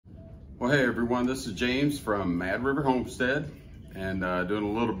Well, hey everyone, this is James from Mad River Homestead, and doing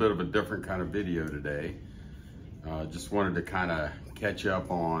a little bit of a different kind of video today. Just wanted to kind of catch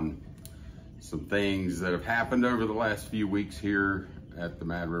up on some things that have happened over the last few weeks here at the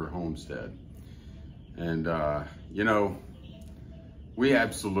Mad River Homestead. And you know, we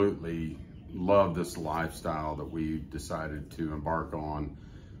absolutely love this lifestyle that we decided to embark on.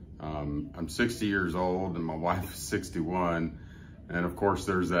 I'm 60 years old and my wife is 61. And of course,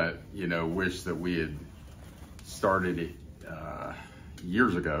 there's that, wish that we had started it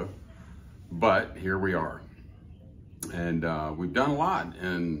years ago, but here we are. And we've done a lot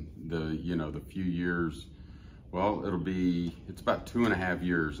in the few years. Well, it's about 2.5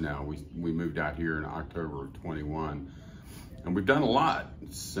 years now. We moved out here in October of 21. And we've done a lot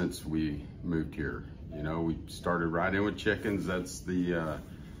since we moved here. We started right in with chickens. That's the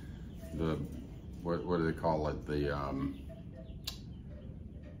what do they call it?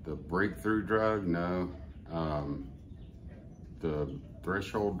 The breakthrough drug? No. The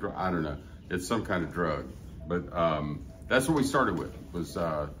threshold drug? I don't know. It's some kind of drug. But that's what we started with, was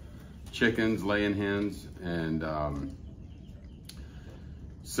chickens, laying hens. And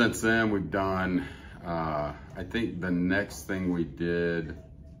since then we've done, I think the next thing we did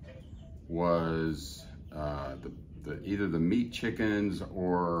was either the meat chickens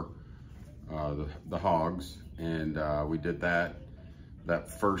or the hogs. And we did that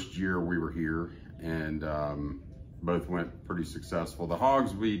first year we were here, and both went pretty successful. The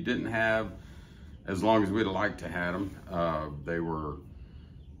hogs we didn't have as long as we'd have liked to have them. They were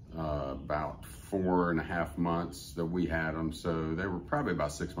about 4.5 months that we had them, so they were probably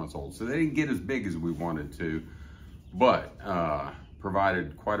about 6 months old. So they didn't get as big as we wanted to, but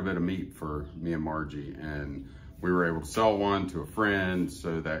provided quite a bit of meat for me and Margie, and we were able to sell one to a friend,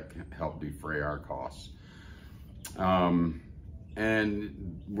 so that helped defray our costs.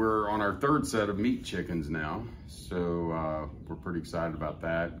 And we're on our third set of meat chickens now, so we're pretty excited about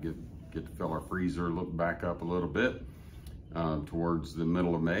that. Get to fill our freezer, look back up a little bit towards the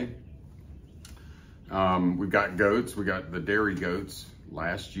middle of May. We've got goats. We got the dairy goats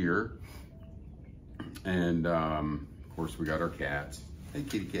last year, and of course we got our cats. Hey,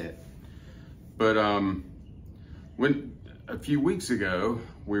 kitty cat. But when a few weeks ago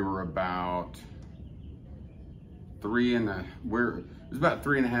we were about it was about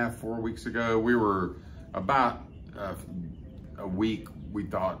 3.5, 4 weeks ago. We were about a week, we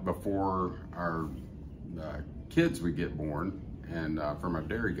thought, before our kids would get born, and from our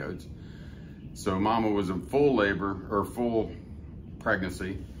dairy goats. So Mama was in full labor, or full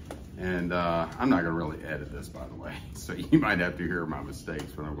pregnancy. And I'm not gonna really edit this, by the way. So you might have to hear my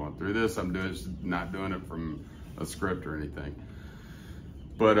mistakes when I'm going through this. I'm not doing it from a script or anything.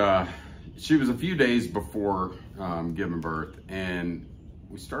 But she was a few days before giving birth, and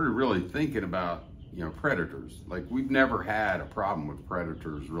we started really thinking about, predators. Like, we've never had a problem with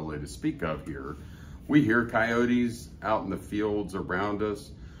predators really to speak of here. We hear coyotes out in the fields around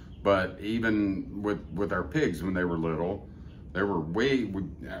us, but even with our pigs when they were little, they were we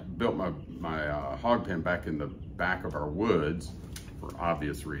built my hog pen back in the back of our woods for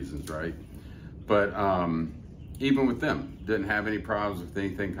obvious reasons, right? But even with them, didn't have any problems with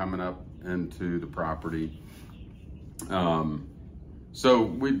anything coming up into the property. So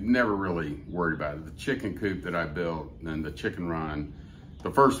we've never really worried about it. The chicken coop that I built and the chicken run,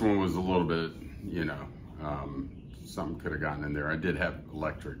 the first one was a little bit, something could have gotten in there. I did have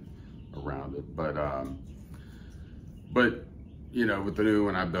electric around it, but with the new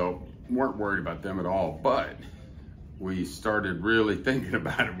one I built, weren't worried about them at all. But we started really thinking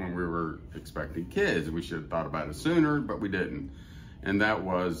about it when we were expecting kids. We should have thought about it sooner, but we didn't. And that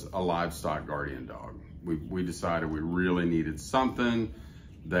was a livestock guardian dog. We decided we really needed something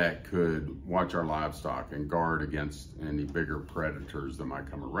that could watch our livestock and guard against any bigger predators that might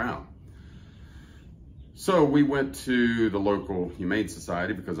come around. So we went to the local Humane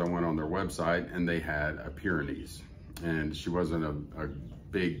Society because I went on their website and they had a Pyrenees. And she wasn't a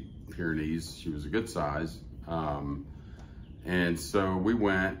big Pyrenees, she was a good size. And so we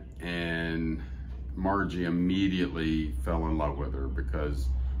went, and Margie immediately fell in love with her because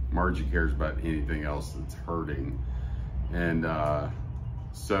Margie cares about anything else that's hurting. And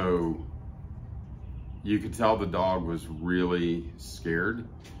so you could tell the dog was really scared.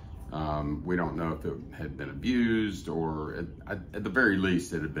 We don't know if it had been abused, or at the very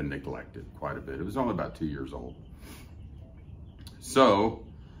least it had been neglected quite a bit. It was only about 2 years old. So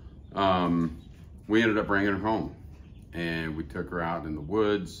we ended up bringing her home, and we took her out in the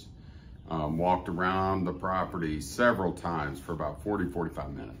woods, walked around the property several times for about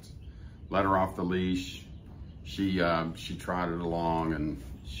 40-45 minutes. Let her off the leash. She trotted along, and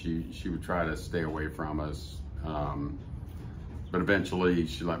she would try to stay away from us. But eventually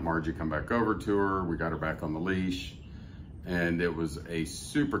she let Margie come back over to her. We got her back on the leash, and it was a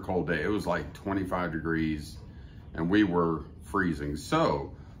super cold day. It was like 25 degrees and we were freezing.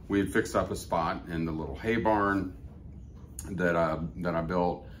 So we had fixed up a spot in the little hay barn that I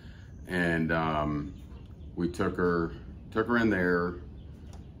built, and we took her in there.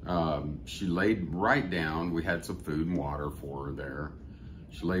 She laid right down. We had some food and water for her there.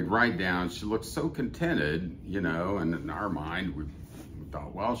 She laid right down. She looked so contented, you know, and in our mind, we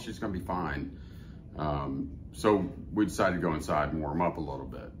thought, well, she's gonna be fine. So we decided to go inside and warm up a little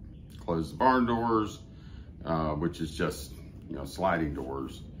bit. Close the barn doors, which is just, you know, sliding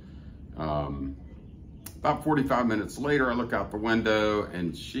doors. About 45 minutes later, I look out the window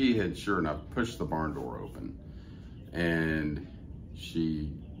and she had, sure enough, pushed the barn door open, and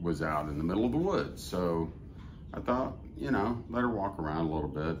she was out in the middle of the woods. So I thought, you know, let her walk around a little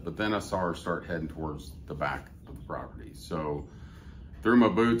bit, but then I saw her start heading towards the back of the property. So threw my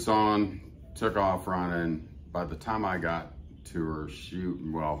boots on, took off running. By the time I got to her,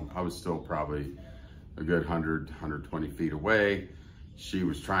 I was still probably a good 100, 120 feet away. She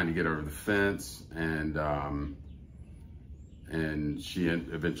was trying to get over the fence, and she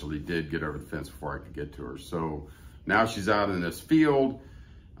eventually did get over the fence before I could get to her. So now she's out in this field.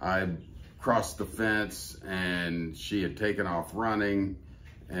 I crossed the fence and she had taken off running,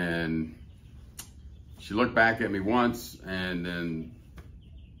 and she looked back at me once and then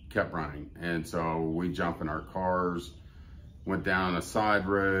kept running. And so we jumped in our cars, went down a side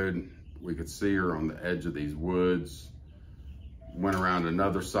road. We could see her on the edge of these woods, went around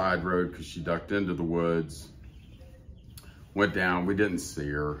another side road because she ducked into the woods, went down. We didn't see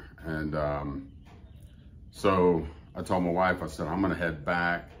her. And so I told my wife, I said, I'm gonna head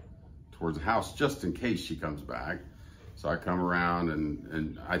back towards the house just in case she comes back. So I come around,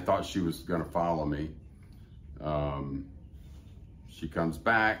 and I thought she was gonna follow me. She comes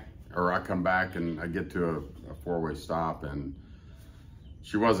back, or I come back, and I get to a four-way stop, and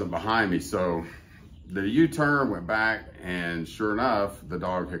she wasn't behind me. So the U-turn, went back, and sure enough, the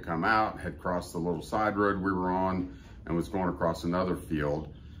dog had come out, had crossed the little side road we were on, and was going across another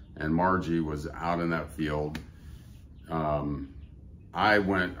field, and Margie was out in that field. I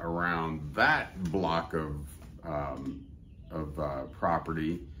went around that block of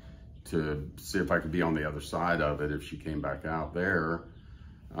property to see if I could be on the other side of it if she came back out there.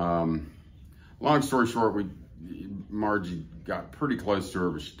 Long story short, Margie got pretty close to her,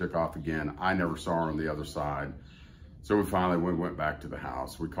 but she took off again. I never saw her on the other side. So we finally went back to the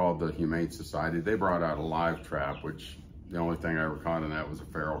house. We called the Humane Society. They brought out a live trap, which the only thing I ever caught in that was a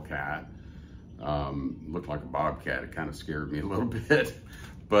feral cat. Looked like a bobcat. It kind of scared me a little bit.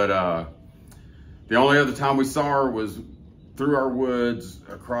 But the only other time we saw her was through our woods,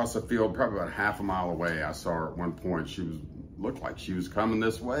 across a field, probably about half a mile away. I saw her at one point. Looked like she was coming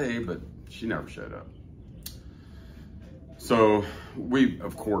this way, but she never showed up. So we,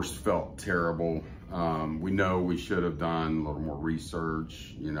 of course, felt terrible. We know we should have done a little more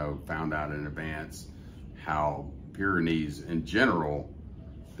research, you know, found out in advance how Pyrenees in general,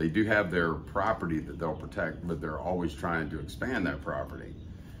 they do have their property that they'll protect, but they're always trying to expand that property.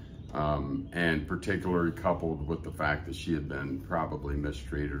 And particularly coupled with the fact that she had been probably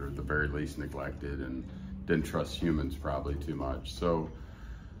mistreated, or at the very least neglected, and didn't trust humans probably too much. So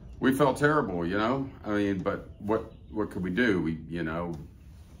we felt terrible, you know? I mean, but what could we do? We, you know,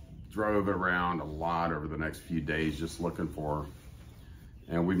 drove around a lot over the next few days just looking for her,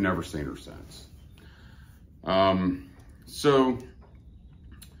 and we've never seen her since. So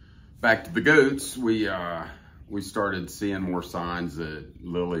back to the goats, we started seeing more signs that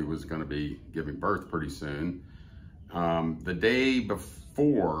Lily was going to be giving birth pretty soon. The day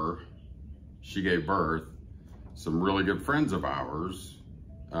before she gave birth, some really good friends of ours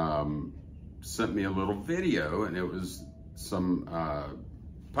sent me a little video, and it was some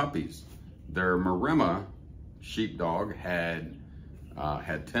puppies. Their Maremma sheepdog had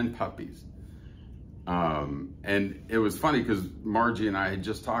 10 puppies. And it was funny because Margie and I had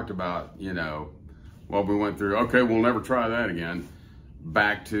just talked about, you know, well, we went through, okay, we'll never try that again,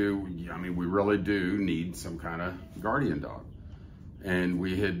 back to, I mean, we really do need some kind of guardian dog. And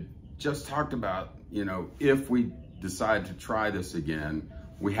we had just talked about, you know, if we decide to try this again,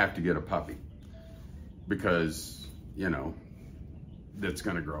 we have to get a puppy, because, you know, it's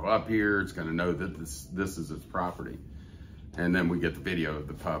going to grow up here. It's going to know that this is its property. And then we get the video of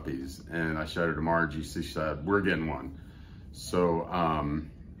the puppies, and I showed it to Margie. She said, we're getting one. So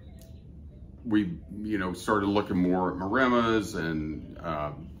we, you know, started looking more at Maremmas, and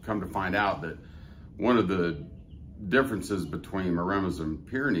come to find out that one of the differences between Maremas and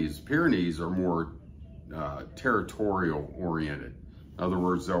Pyrenees. Pyrenees are more territorial oriented. In other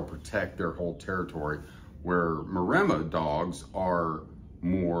words, they'll protect their whole territory, where Maremma dogs are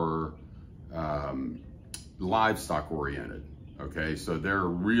more livestock oriented. Okay, so they're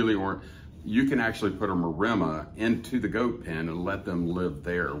really, you can actually put a Maremma into the goat pen and let them live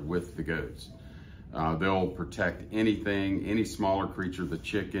there with the goats. They'll protect anything, any smaller creature, the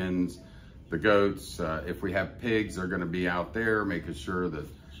chickens, the goats. If we have pigs, they're gonna be out there making sure that,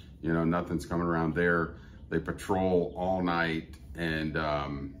 you know, nothing's coming around there. They patrol all night, and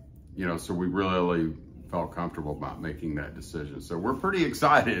you know, so we really felt comfortable about making that decision. So we're pretty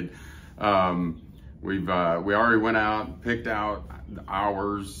excited. We already went out and picked out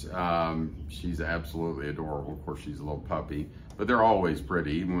ours. She's absolutely adorable. Of course, she's a little puppy, but they're always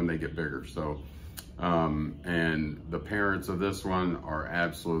pretty, even when they get bigger. So, and the parents of this one are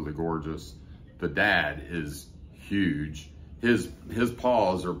absolutely gorgeous. The dad is huge. His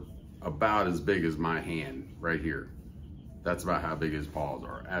paws are about as big as my hand right here. That's about how big his paws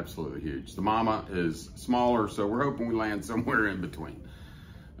are. Absolutely huge. The mama is smaller, so we're hoping we land somewhere in between.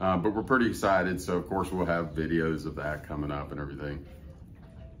 But we're pretty excited. So of course we'll have videos of that coming up and everything.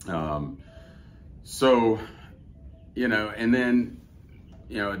 So, you know, and then,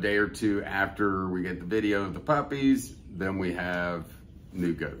 you know, a day or two after we get the video of the puppies, then we have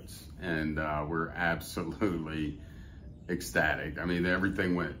new goats, and we're absolutely ecstatic. I mean,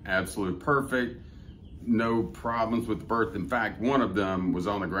 everything went absolutely perfect. No problems with the birth. In fact, one of them was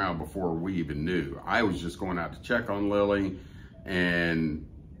on the ground before we even knew. I was just going out to check on Lily, and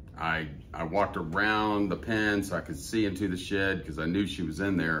I walked around the pen so I could see into the shed because I knew she was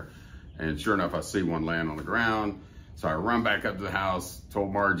in there. And sure enough, I see one laying on the ground. So I run back up to the house,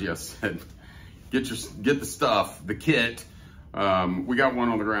 told Margie, I said, get the stuff, the kit. We got one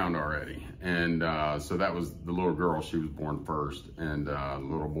on the ground already. And so that was the little girl. She was born first, and the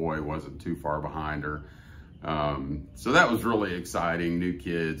little boy wasn't too far behind her. So that was really exciting, new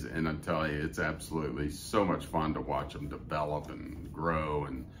kids. And I tell you, it's absolutely so much fun to watch them develop and grow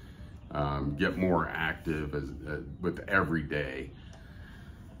and get more active with every day.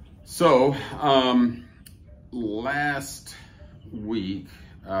 So last week,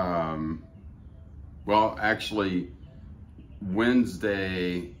 well, actually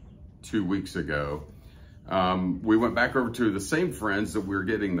Wednesday, 2 weeks ago, we went back over to the same friends that we were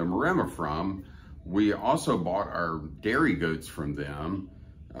getting the Maremma from. We also bought our dairy goats from them,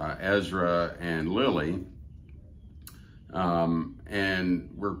 Ezra and Lily. And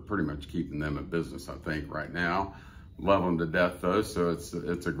we're pretty much keeping them in business, I think, right now. Love them to death though, so it's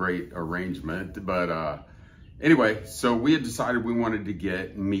a great arrangement. But anyway, so we had decided we wanted to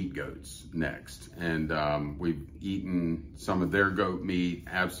get meat goats next. And we've eaten some of their goat meat,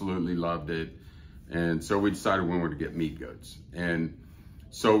 absolutely loved it. And so we decided we wanted to get meat goats. And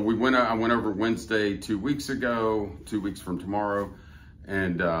so I went over Wednesday 2 weeks ago, 2 weeks from tomorrow,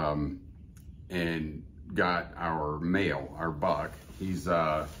 and got our male, our buck. He's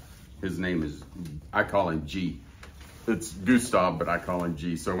his name is, I call him G. It's Gustav, but I call him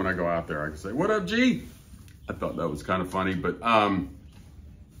G. So when I go out there, I can say, "What up, G?" I thought that was kind of funny, but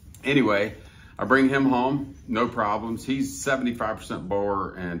anyway, I bring him home, no problems. He's 75%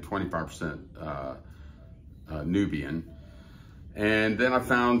 Boer and 25% Nubian. And then I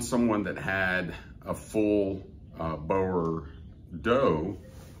found someone that had a full Boer doe.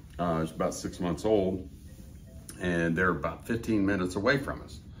 It's about 6 months old, and they're about 15 minutes away from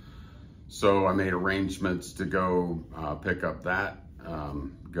us. So I made arrangements to go pick up that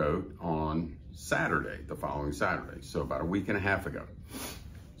goat on Saturday, the following Saturday. So about a week and a half ago.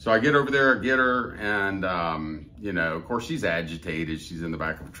 So I get over there, get her, and you know, of course she's agitated. She's in the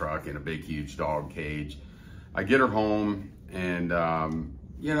back of a truck in a big, huge dog cage. I get her home, and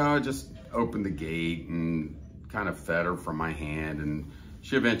you know, I just opened the gate and kind of fed her from my hand, and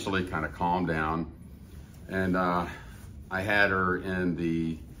she eventually kind of calmed down. And I had her in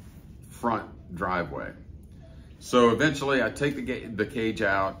the front driveway. So eventually I take the cage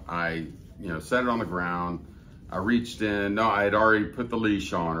out, I set it on the ground, I reached in, no, I had already put the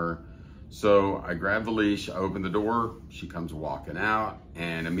leash on her. So I grabbed the leash, I opened the door, she comes walking out,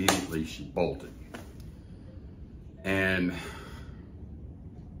 and immediately she bolted. And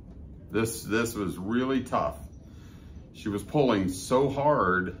this was really tough. She was pulling so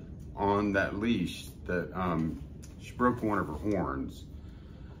hard on that leash that she broke one of her horns.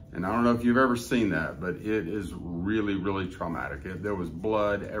 And I don't know if you've ever seen that, but it is really, really traumatic. There was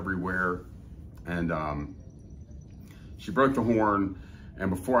blood everywhere, and she broke the horn, and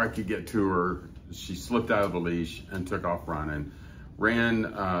before I could get to her, she slipped out of the leash and took off running. Ran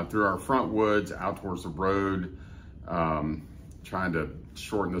through our front woods out towards the road, trying to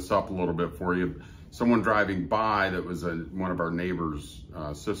shorten this up a little bit for you. Someone driving by that was one of our neighbor's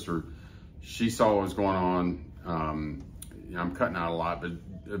sister, she saw what was going on. I'm cutting out a lot, but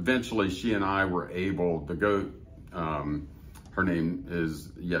eventually she and I were able, the goat, her name is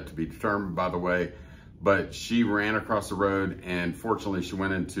yet to be determined, by the way, but she ran across the road, and fortunately she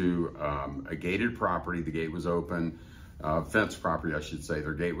went into a gated property. The gate was open, fenced property, I should say.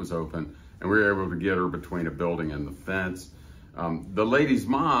 Their gate was open, and we were able to get her between a building and the fence. The lady's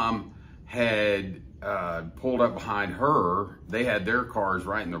mom had pulled up behind her. They had their cars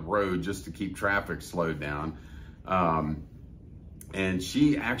right in the road just to keep traffic slowed down. And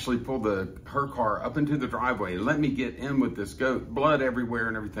she actually pulled her car up into the driveway and let me get in with this goat, blood everywhere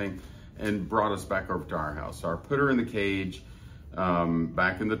and everything, and brought us back over to our house. So I put her in the cage,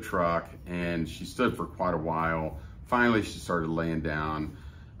 back in the truck, and she stood for quite a while. Finally, she started laying down.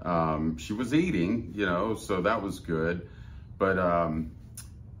 She was eating, you know, so that was good. But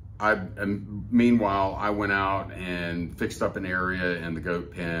meanwhile, I went out and fixed up an area in the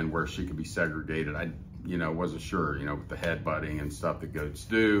goat pen where she could be segregated. I wasn't sure, with the head butting and stuff that goats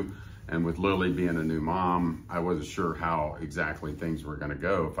do. And with Lily being a new mom, I wasn't sure how exactly things were gonna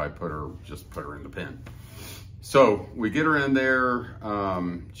go if I just put her in the pen. So we get her in there.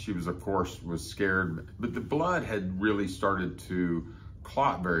 She was, of course, scared, but the blood had really started to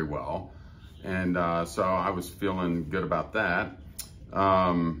clot very well. And so I was feeling good about that.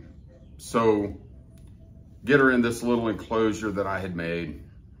 So get her in this little enclosure that I had made,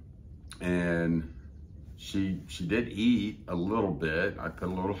 and she did eat a little bit. I put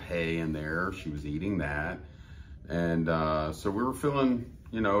a little hay in there. She was eating that. And so we were feeling,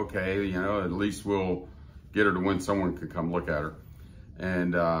 okay, at least we'll get her to when someone could come look at her.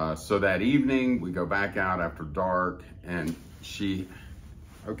 And so that evening we go back out after dark, and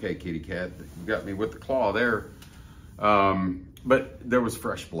okay, kitty cat, you got me with the claw there. But there was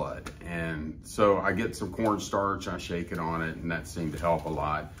fresh blood. And so I get some cornstarch, I shake it on it, and that seemed to help a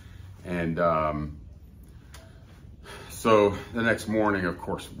lot. And so the next morning, of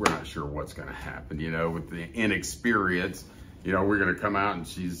course, we're not sure what's gonna happen, with the inexperience, we're gonna come out and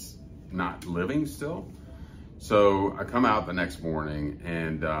she's not living still. So I come out the next morning,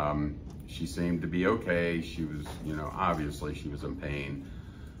 and she seemed to be okay. She was, obviously she was in pain.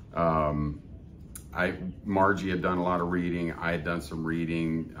 Margie had done a lot of reading. I had done some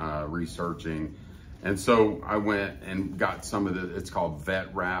reading, researching. And so I went and got some of it's called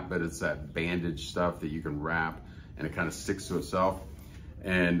vet wrap, but it's that bandage stuff that you can wrap and it kind of sticks to itself.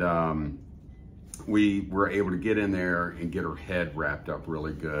 And we were able to get in there and get her head wrapped up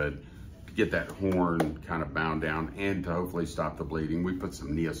really good, to get that horn kind of bound down and to hopefully stop the bleeding. We put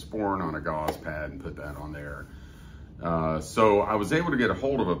some Neosporin on a gauze pad and put that on there. So I was able to get a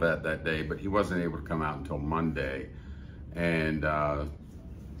hold of a vet that day, but he wasn't able to come out until Monday. And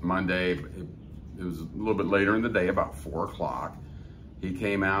Monday, it was a little bit later in the day, about 4 o'clock. He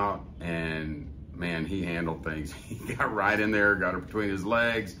came out, and man, he handled things. He got right in there, got her between his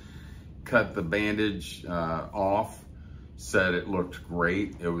legs, cut the bandage off, said it looked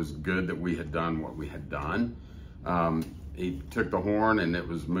great. It was good that we had done what we had done. He took the horn and it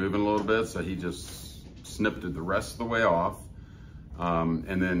was moving a little bit, so he just snipped it the rest of the way off,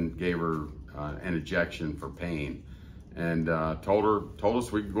 and then gave her an injection for pain, and told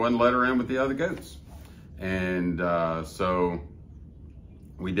us we could go ahead and let her in with the other goats. And so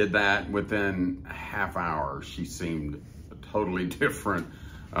we did that. Within a half hour, she seemed totally different,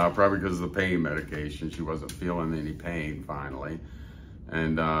 probably because of the pain medication. She wasn't feeling any pain finally.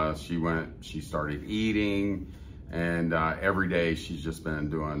 And she started eating, and every day she's just been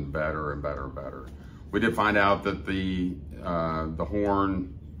doing better and better and better. We did find out that the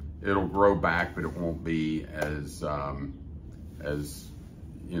horn, it'll grow back, but it won't be as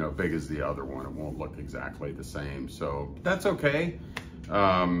big as the other one. It won't look exactly the same. So that's okay,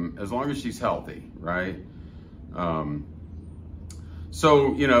 as long as she's healthy, right?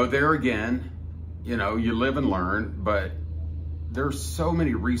 So, there again, you live and learn, but there's so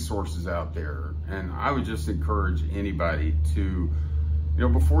many resources out there. And I would just encourage anybody to,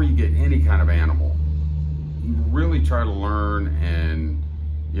 before you get any kind of animal, really try to learn. And,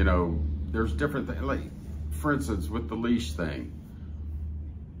 there's different things. Like, for instance, with the leash thing,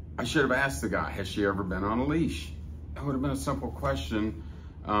 I should have asked the guy, has she ever been on a leash? That would have been a simple question.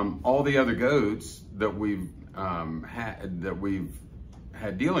 All the other goats that we've had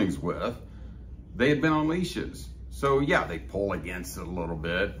dealings with, they had been on leashes. So yeah, they pull against it a little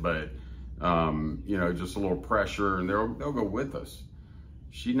bit, but just a little pressure, and they'll go with us.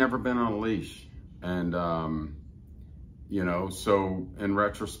 She'd never been on a leash. And so in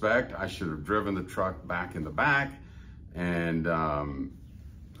retrospect, I should have driven the truck back in the back, and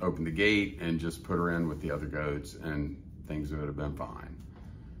opened the gate and just put her in with the other goats, and things would have been fine.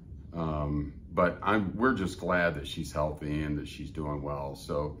 But we're just glad that she's healthy and that she's doing well.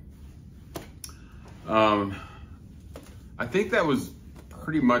 So I think that was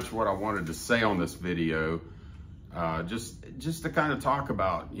pretty much what I wanted to say on this video. Just to kind of talk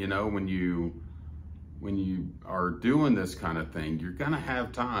about, you know, when you are doing this kind of thing, you're gonna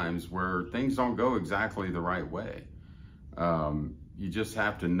have times where things don't go exactly the right way. You just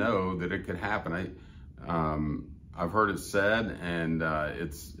have to know that it could happen. I've heard it said, and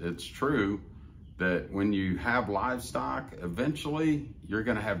it's true, that when you have livestock, eventually you're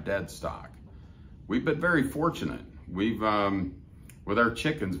gonna have dead stock. We've been very fortunate. We've, with our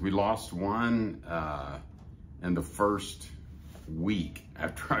chickens, we lost one in the first week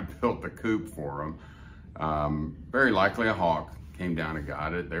after I built the coop for them. Very likely a hawk came down and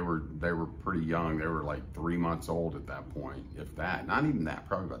got it. They were pretty young. They were like 3 months old at that point, if that, not even that,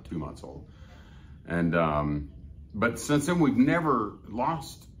 probably about 2 months old. And, but since then we've never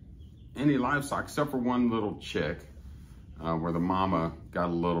lost any livestock except for one little chick, where the mama got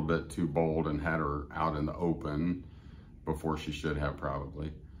a little bit too bold and had her out in the open before she should have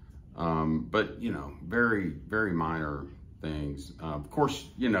probably. But, you know, very, very minor things. Of course,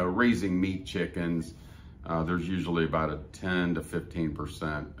 you know, raising meat chickens, there's usually about a 10 to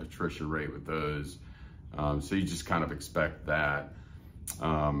 15% attrition rate with those. So you just kind of expect that.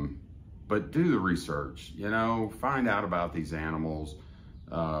 But do the research, you know, find out about these animals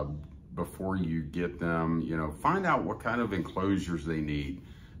before you get them, you know, find out what kind of enclosures they need.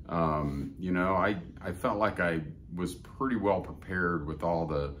 You know, I felt like I was pretty well prepared with all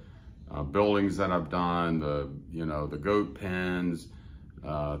the buildings that I've done, you know, the goat pens,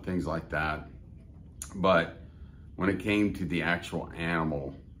 things like that. But when it came to the actual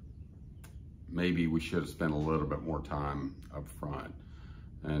animal, maybe we should have spent a little bit more time up front.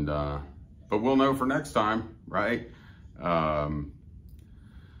 And, but we'll know for next time, right?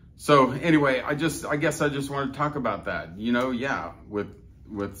 So anyway, I guess I just want to talk about that. You know, yeah,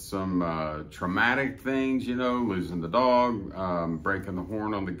 with some traumatic things, you know, losing the dog, breaking the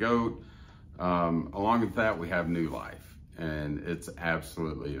horn on the goat. Along with that, we have new life, and it's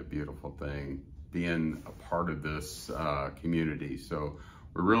absolutely a beautiful thing being a part of this community. So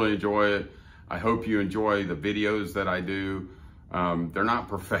we really enjoy it. I hope you enjoy the videos that I do. They're not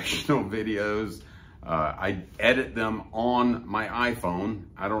professional videos. I edit them on my iPhone.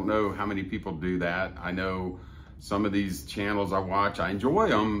 I don't know how many people do that. I know some of these channels I watch, I enjoy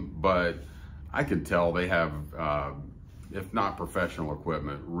them, but I can tell they have, if not professional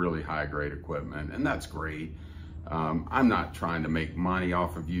equipment, really high grade equipment, and that's great. I'm not trying to make money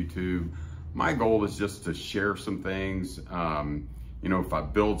off of YouTube. My goal is just to share some things. You know, if I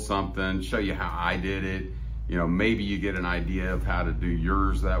build something, show you how I did it. You know, maybe you get an idea of how to do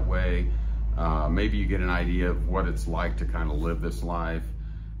yours that way. Maybe you get an idea of what it's like to kind of live this life.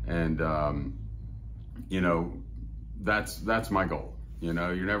 And, you know, that's my goal. You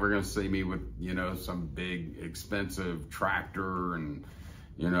know, you're never going to see me with, you know, some big expensive tractor and,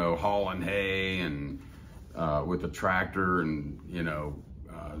 you know, hauling hay and with a tractor and, you know,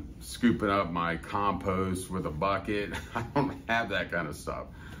 scooping up my compost with a bucket. I don't have that kind of stuff.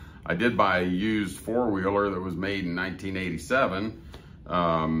 I did buy a used four-wheeler that was made in 1987.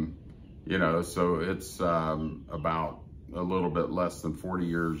 You know, so it's about a little bit less than 40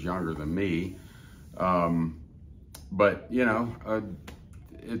 years younger than me. But, you know,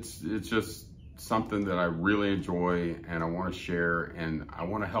 it's just something that I really enjoy and I want to share, and I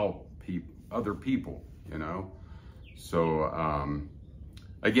want to help other people, you know. So,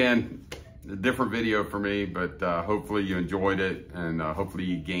 again, a different video for me, but hopefully you enjoyed it, and hopefully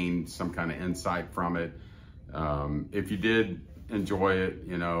you gained some kind of insight from it. If you did enjoy it,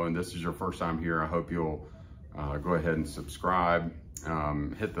 you know, and this is your first time here, I hope you'll go ahead and subscribe,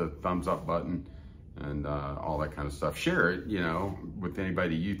 hit the thumbs up button, and all that kind of stuff. Share it, you know, with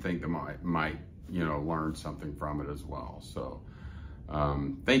anybody you think that might, you know, learn something from it as well. So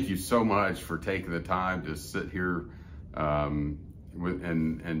thank you so much for taking the time to sit here and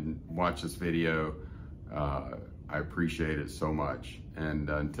watch this video. I appreciate it so much. And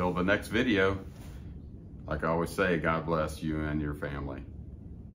until the next video, like I always say, God bless you and your family.